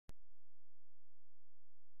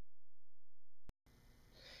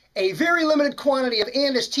A very limited quantity of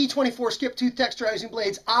Andis T24 Skip Tooth texturizing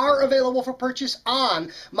blades are available for purchase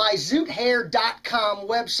on my ZootHair.com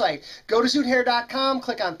website. Go to ZootHair.com,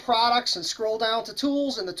 click on products, and scroll down to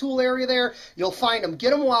tools. In the tool area there, you'll find them. Get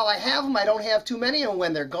them while I have them. I don't have too many, and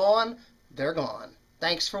when they're gone, they're gone.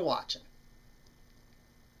 Thanks for watching.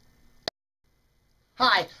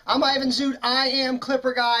 Hi, I'm Ivan Zoot. I am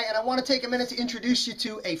ClipperGuy, and I want to take a minute to introduce you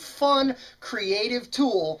to a fun, creative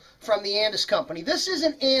tool from the Andis company. This is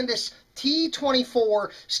an Andis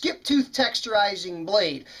T24 Skip Tooth texturizing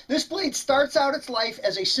blade. This blade starts out its life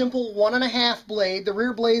as a simple 1.5 blade. The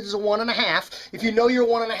rear blade is a 1.5. If you know your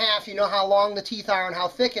 1.5, you know how long the teeth are and how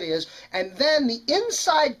thick it is. And then the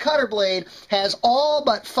inside cutter blade has all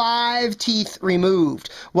but 5 teeth removed.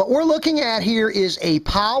 What we're looking at here is a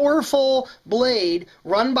powerful blade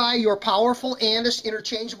run by your powerful Andis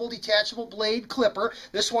interchangeable detachable blade clipper.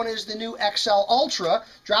 This one is the new XL Ultra.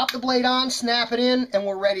 Drop the blade on, snap it in, and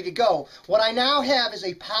we're ready to go. What I now have is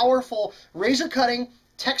a powerful razor cutting,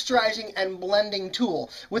 texturizing, and blending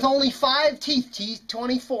tool. With only 5 teeth,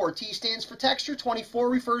 T24, T stands for texture, 24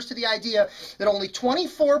 refers to the idea that only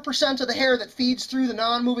 24% of the hair that feeds through the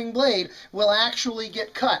non-moving blade will actually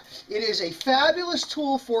get cut. It is a fabulous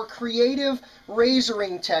tool for creative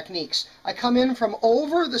razoring techniques. I come in from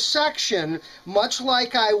over the section, much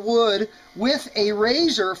like I would with a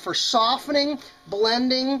razor, for softening,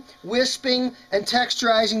 blending, wisping, and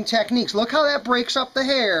texturizing techniques. Look how that breaks up the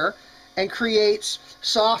hair and creates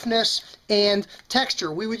softness and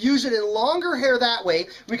texture. We would use it in longer hair that way.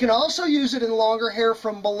 We can also use it in longer hair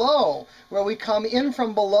from below, where we come in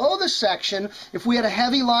from below the section. If we had a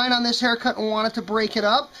heavy line on this haircut and wanted to break it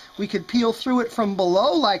up, we could peel through it from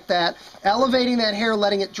below like that, elevating that hair,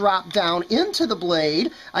 letting it drop down into the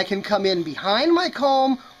blade. I can come in behind my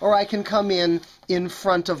comb, or I can come in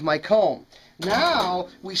front of my comb. Now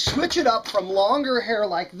we switch it up from longer hair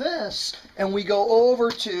like this, and we go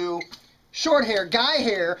over to short hair, guy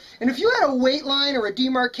hair. And if you had a weight line or a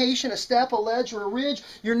demarcation, a step, a ledge, or a ridge,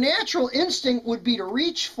 your natural instinct would be to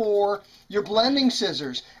reach for your blending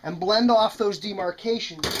scissors and blend off those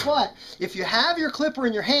demarcations. But if you have your clipper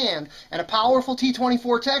in your hand and a powerful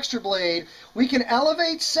T24 texture blade, we can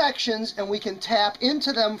elevate sections and we can tap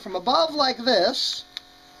into them from above like this.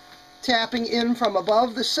 Tapping in from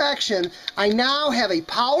above the section, I now have a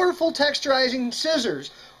powerful texturizing scissors,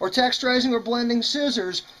 or texturizing or blending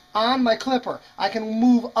scissors, on my clipper. I can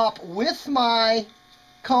move up with my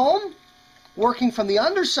comb, working from the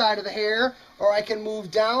underside of the hair, or I can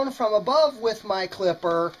move down from above with my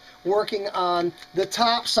clipper, working on the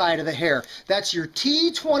top side of the hair. That's your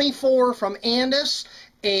T24 from Andis,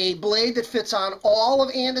 a blade that fits on all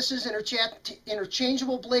of Andis's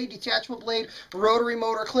interchangeable blade, detachable blade, rotary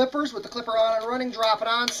motor clippers. With the clipper on and running, drop it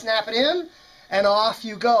on, snap it in, and off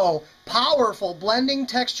you go. Powerful blending,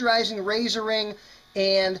 texturizing, razoring,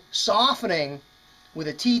 and softening with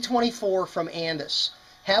a T24 from Andis.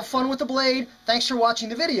 Have fun with the blade. Thanks for watching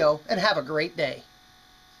the video, and have a great day.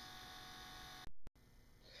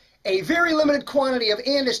 A very limited quantity of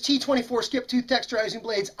Andis T24 Skip Tooth texturizing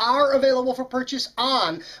blades are available for purchase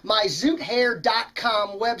on my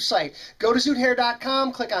ZootHair.com website. Go to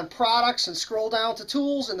ZootHair.com, click on products, and scroll down to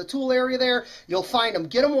tools. In the tool area there, you'll find them.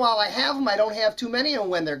 Get them while I have them. I don't have too many, and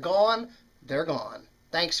when they're gone, they're gone.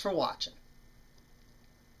 Thanks for watching.